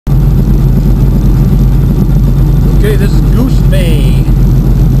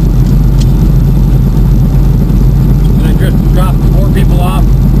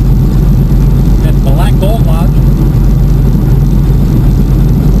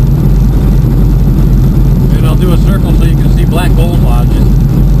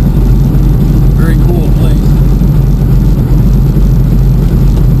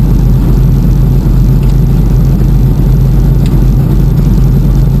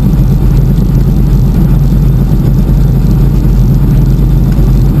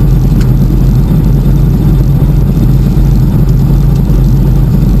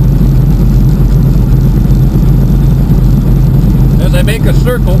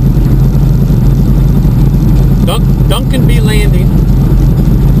Duncan B Landing.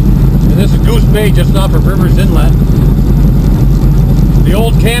 And this is Goose Bay just off of Rivers Inlet. The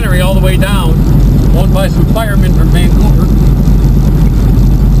old cannery all the way down, owned by some firemen from Vancouver.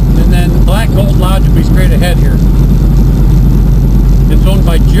 And then Black Gold Lodge will be straight ahead here. It's owned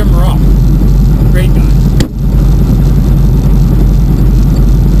by Jim Ruff. Great guy.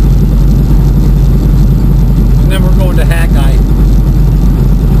 And then we're going to Hackeye.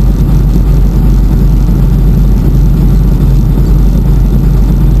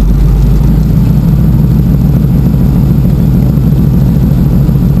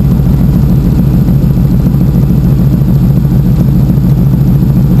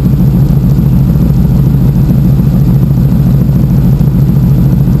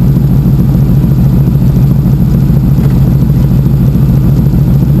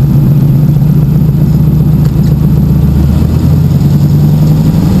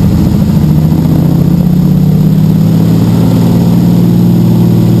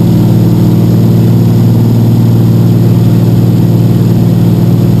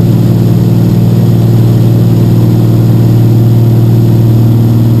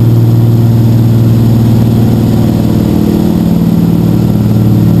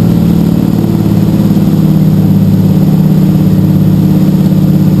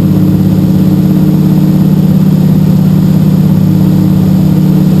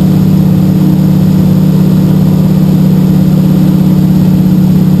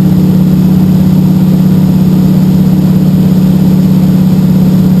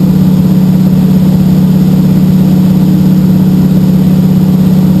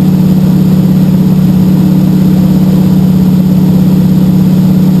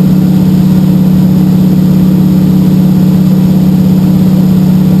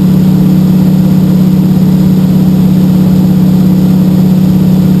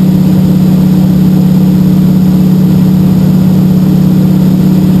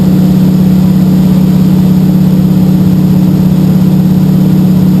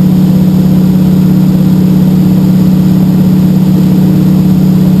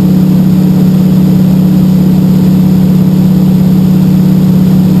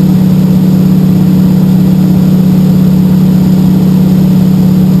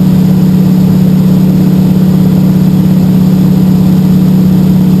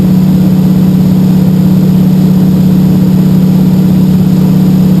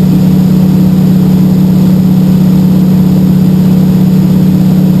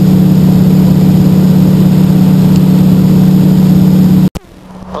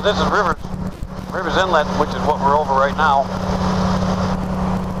 This is Rivers Inlet, which is what we're over right now.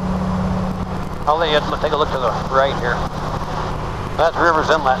 I'll let you take a look to the right here. That's Rivers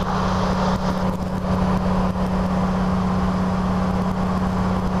Inlet.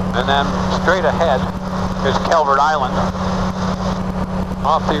 And then straight ahead is Calvert Island.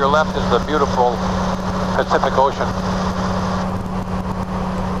 Off to your left is the beautiful Pacific Ocean.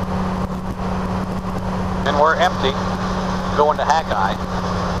 And we're empty, going to Hackeye.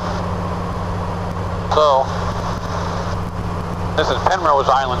 So, this is Penrose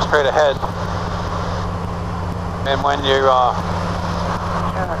Island straight ahead. And when you,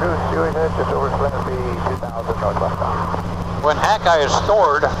 just over 2000 northwest. When Hackeye is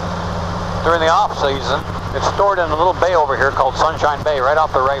stored during the off season, it's stored in a little bay over here called Sunshine Bay, right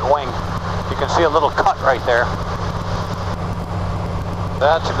off the right wing. You can see a little cut right there.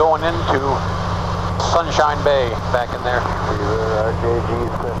 That's going into Sunshine Bay back in there. Beaver,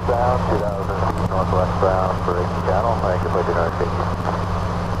 RJG set down, 2000 feet northwest bound for Breaking Channel. I completed RJG.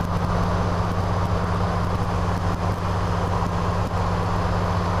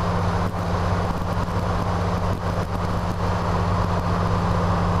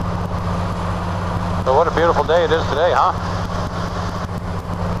 So what a beautiful day it is today, huh?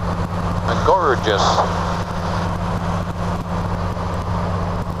 And gorgeous.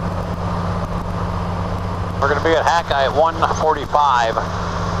 We're going to be at Hackeye at 1:45.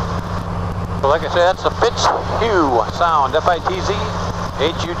 So like I said, that's the Fitzhugh Sound, F-I-T-Z-H-U-G-H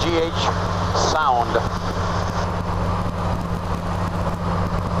Sound.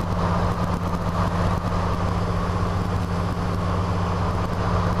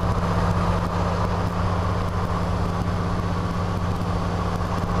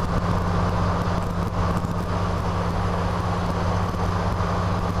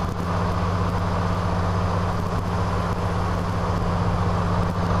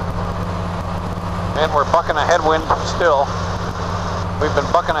 And we're bucking a headwind still. We've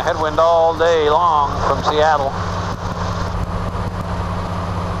been bucking a headwind all day long from Seattle.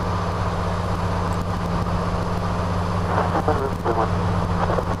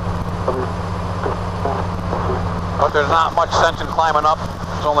 But there's not much sense in climbing up.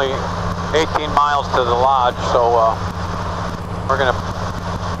 It's only 18 miles to the lodge, so we're going to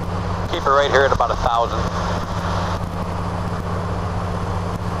keep it right here at about 1,000.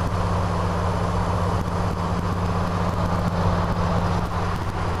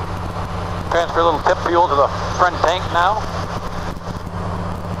 Transfer a little tip fuel to the front tank now.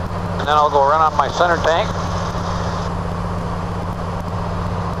 And then I'll go run on my center tank.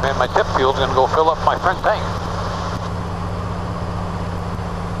 And my tip fuel is going to go fill up my front tank.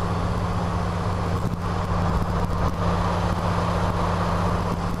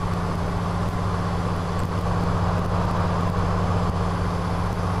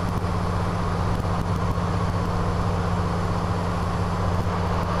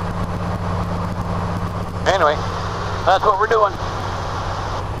 Anyway, that's what we're doing.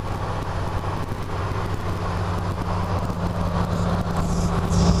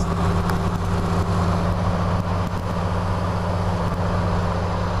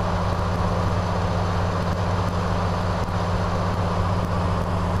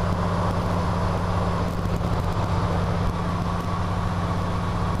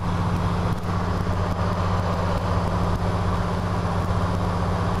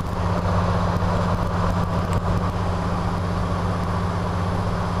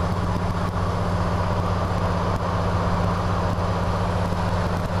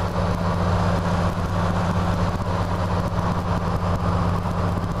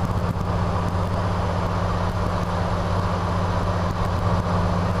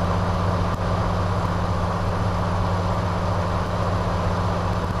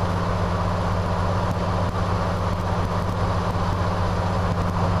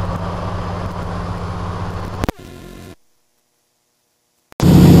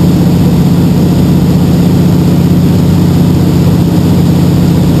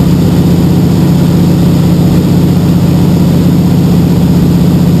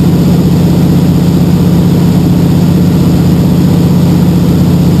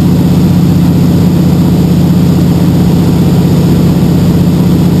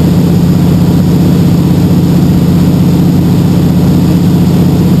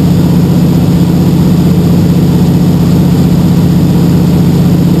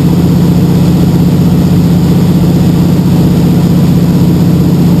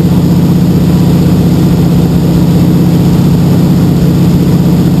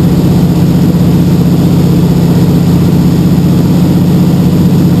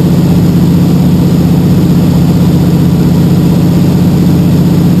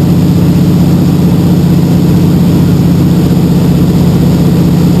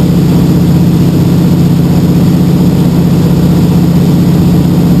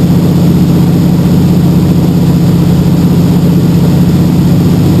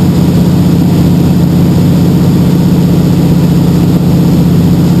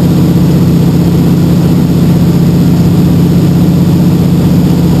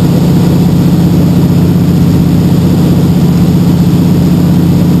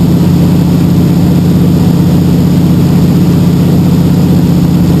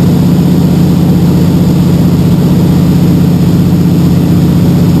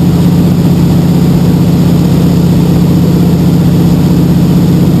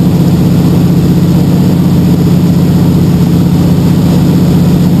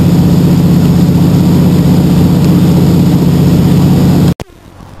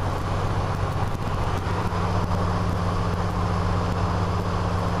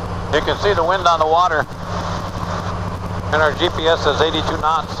 You can see the wind on the water, and our GPS says 82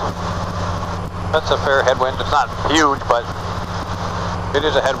 knots. That's a fair headwind. It's not huge, but it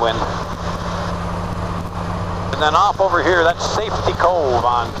is a headwind. And then off over here, that's Safety Cove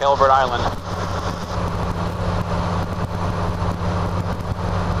on Calvert Island.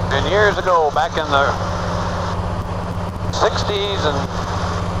 And years ago, back in the 60s and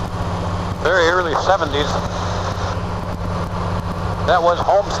very early 70s, that was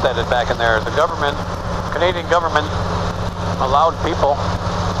homesteaded back in there. The government, Canadian government, allowed people.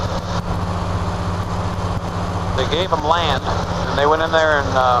 They gave them land, and they went in there and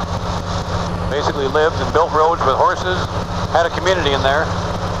basically lived and built roads with horses, had a community in there,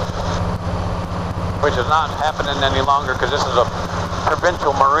 which is not happening any longer because this is a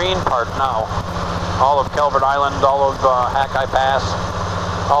provincial marine park now. All of Calvert Island, all of Hackeye Pass,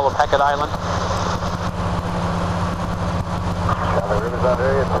 all of Hackett Island. The river's under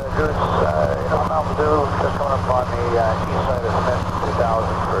area Goose, Mountain Dew, just coming up on the east side of Smith,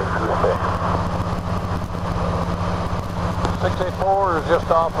 2000 for Goose Bay. 684 is just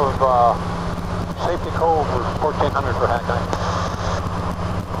off of Safety Cove, 1400 for Hackeye.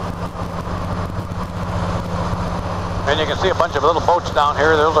 And you can see a bunch of little boats down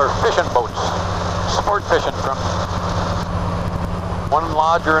here. Those are fishing boats. Sport fishing from one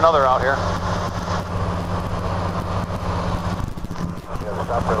lodge or another out here. You gotta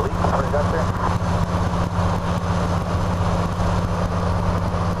stop for a leak before you got there.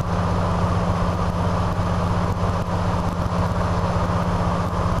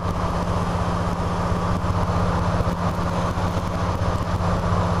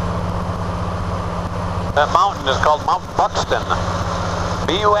 That mountain is called Mount Buxton.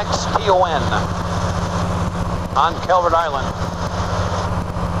 B-U-X-T-O-N. On Calvert Island.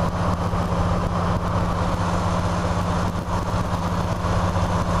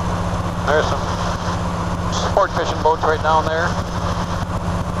 There's some sport fishing boats right down there.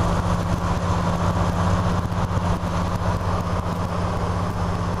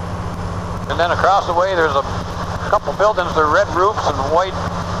 And then across the way there's a couple buildings. They're red roofs and white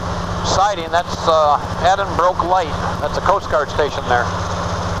siding. That's Addenbroke Light. That's a Coast Guard station there.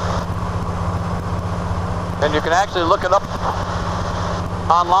 And you can actually look it up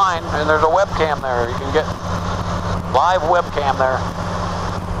online, and there's a webcam there. You can get live webcam there.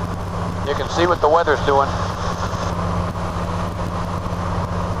 You can see what the weather's doing.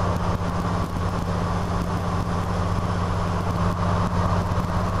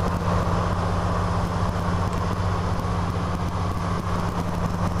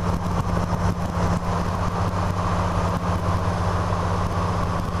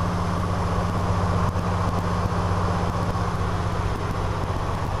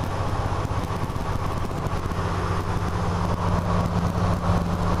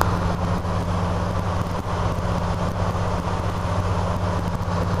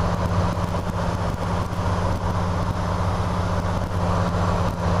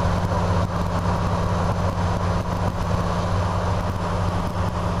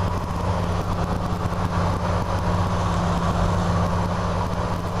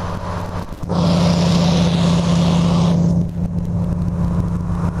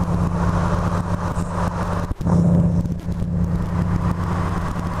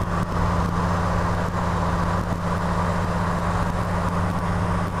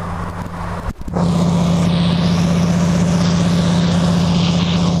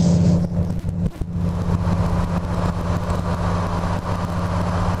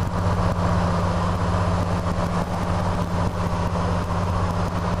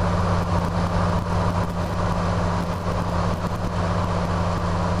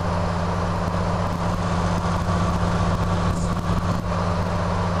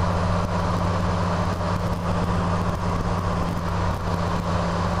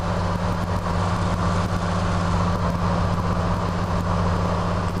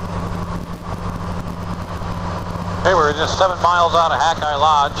 Okay, we're just 7 miles out of Hackeye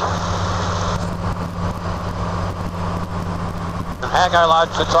Lodge. And Hackeye Lodge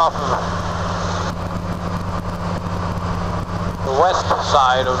sits off of the west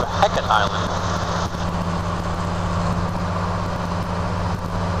side of Hecate Island.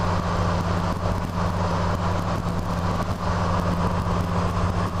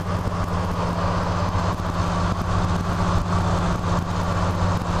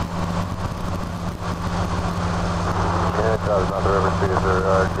 On the river speed of their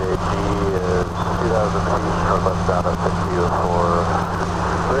RJG is 2,000 feet, northwest down at 604.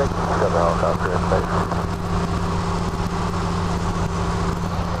 Rick, got the helicopter in place.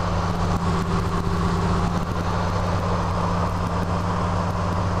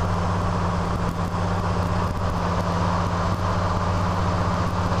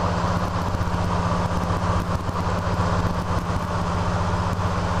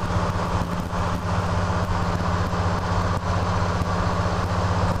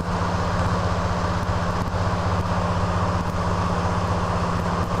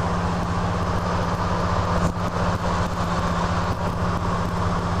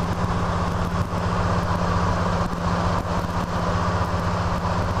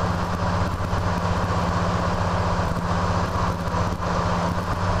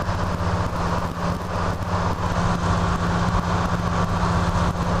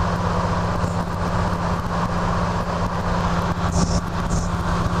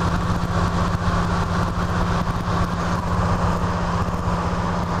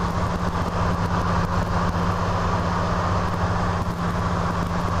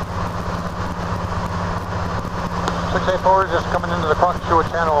 Forward, just coming into the Krakatoa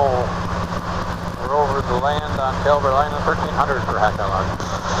Channel. We're over the land on Calvert Island, 1300 for Hackeye Lodge.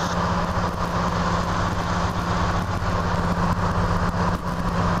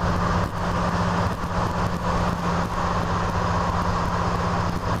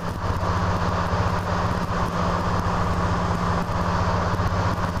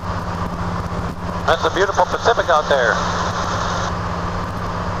 That's a beautiful Pacific out there.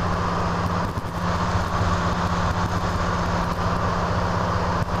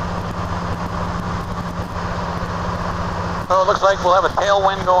 So it looks like we'll have a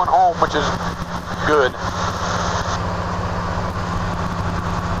tailwind going home, which is good.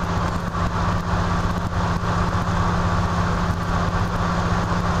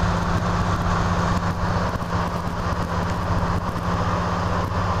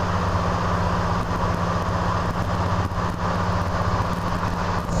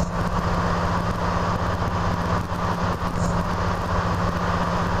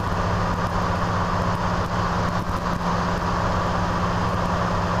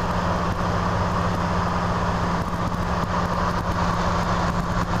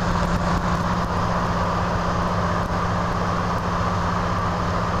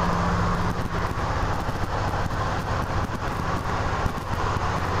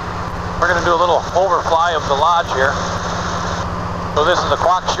 We're going to do a little overfly of the lodge here. So this is the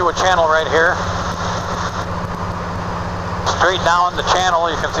Quackshua channel right here. Straight down the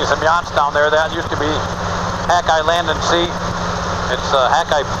channel, you can see some yachts down there. That used to be Hackeye Land and Sea. It's the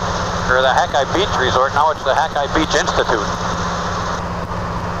Hackeye Beach Resort. Now it's the Hackeye Beach Institute.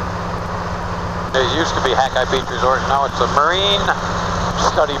 It used to be Hackeye Beach Resort. Now it's a marine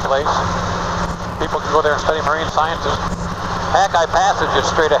study place. People can go there and study marine sciences. Hackeye Passage is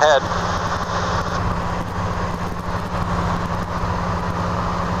straight ahead.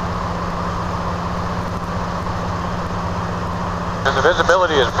 And the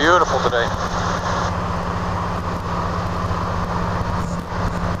visibility is beautiful today.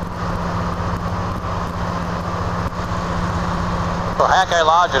 So Hackeye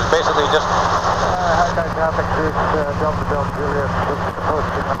Lodge is basically just... Hackeye traffic is Delta Juliet,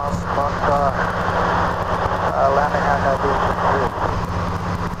 approaching the mountain clock, landing Hackeye Beach.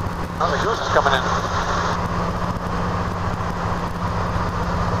 Oh, the goose is coming in.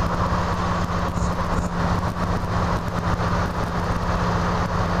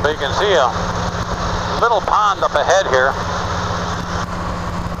 So you can see a little pond up ahead here.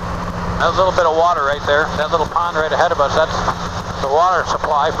 There's a little bit of water right there. That little pond right ahead of us, that's the water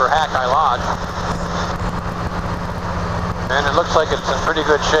supply for Hackeye Lodge. And it looks like it's in pretty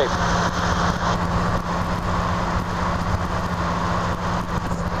good shape.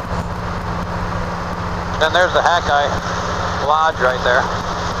 Then there's the Hackeye Lodge right there.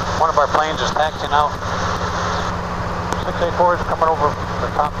 One of our planes is taxiing out. 684 is coming over the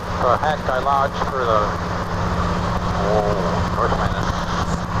top of Hackeye Lodge for the Northland.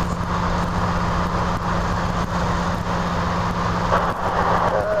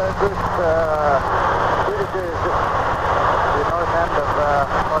 DHC is just the north end of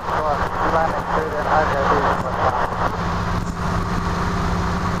North Shore, landing straight in Hackeye Beach.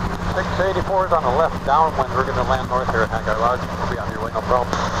 684 is on the left downwind. We're going to land north here at Hackeye Lodge. We'll be on your way, no problem.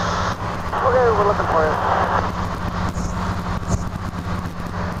 Okay, we're looking for you.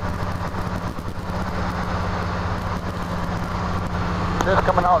 Just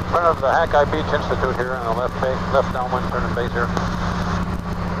coming out in front of the Hackeye Beach Institute here on the left downwind turning base here.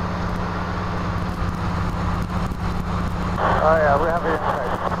 Oh yeah, we have you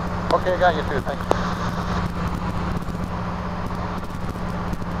inside. Okay, got you too, thanks.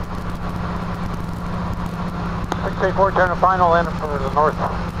 Take turn and final in for the north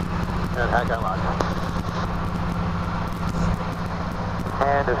at Hackeye Lodge.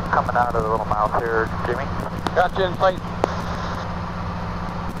 And just coming out of the little mouth here, Jimmy. Got you in sight.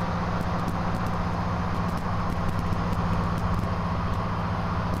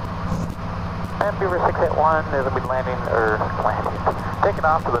 And Beaver 681 is going to be taking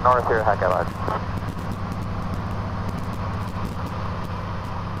off to the north here at Hackeye Lodge.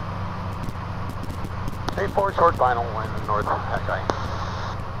 84 short final in north Hackeye.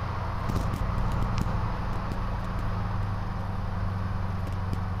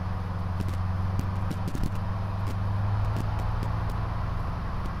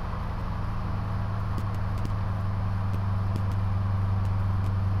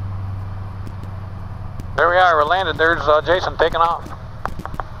 There we are, we're landed. There's Jason taking off.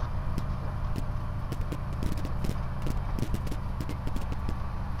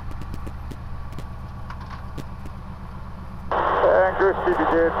 And Goose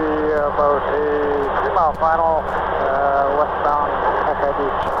DBJ about a 3-mile final westbound Hackeye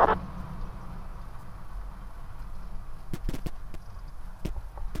Beach.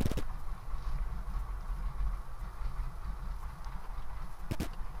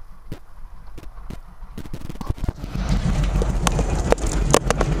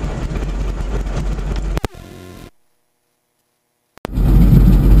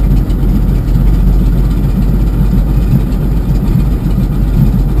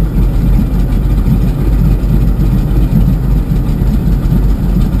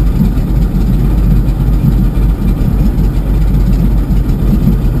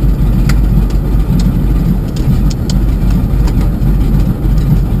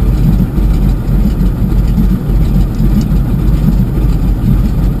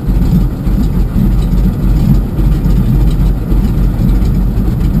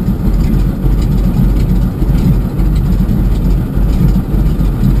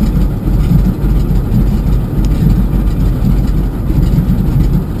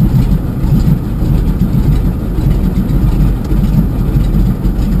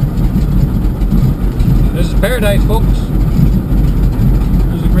 paradise, folks. This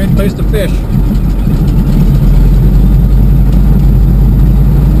is a great place to fish.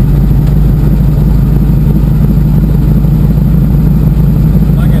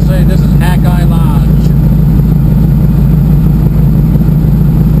 Like I say, this is Hackeye Lodge.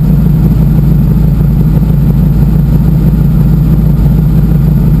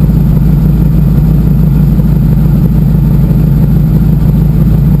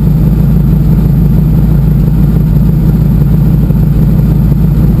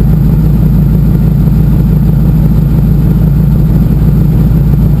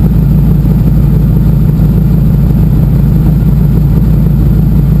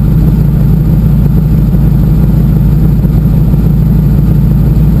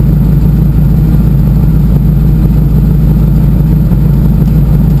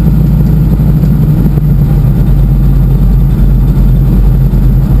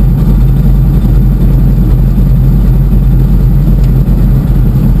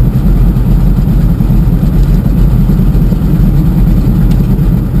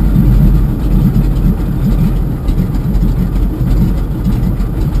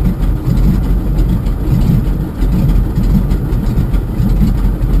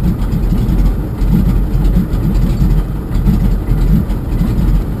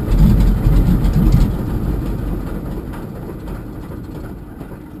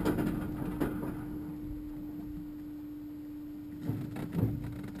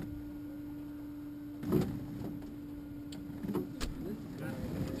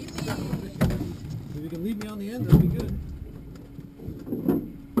 If you can leave me on the end, that'll be good.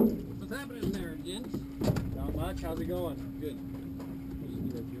 What's happening there, gents? Not much. How's it going? Good.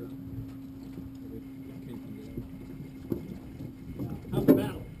 How's the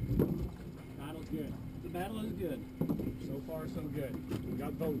battle? Battle's good. The battle is good. So far, so good. We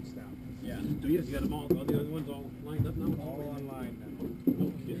got boats now. Yeah. Do you got them all the other ones all lined up now? All online now.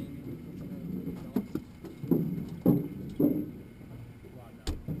 No kidding.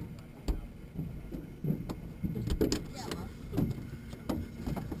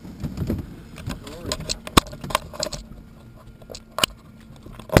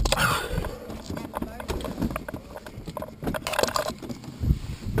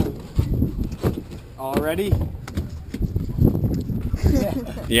 All ready?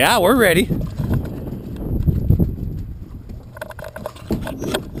 Yeah, we're ready.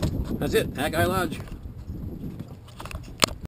 That's it, Hackeye Lodge.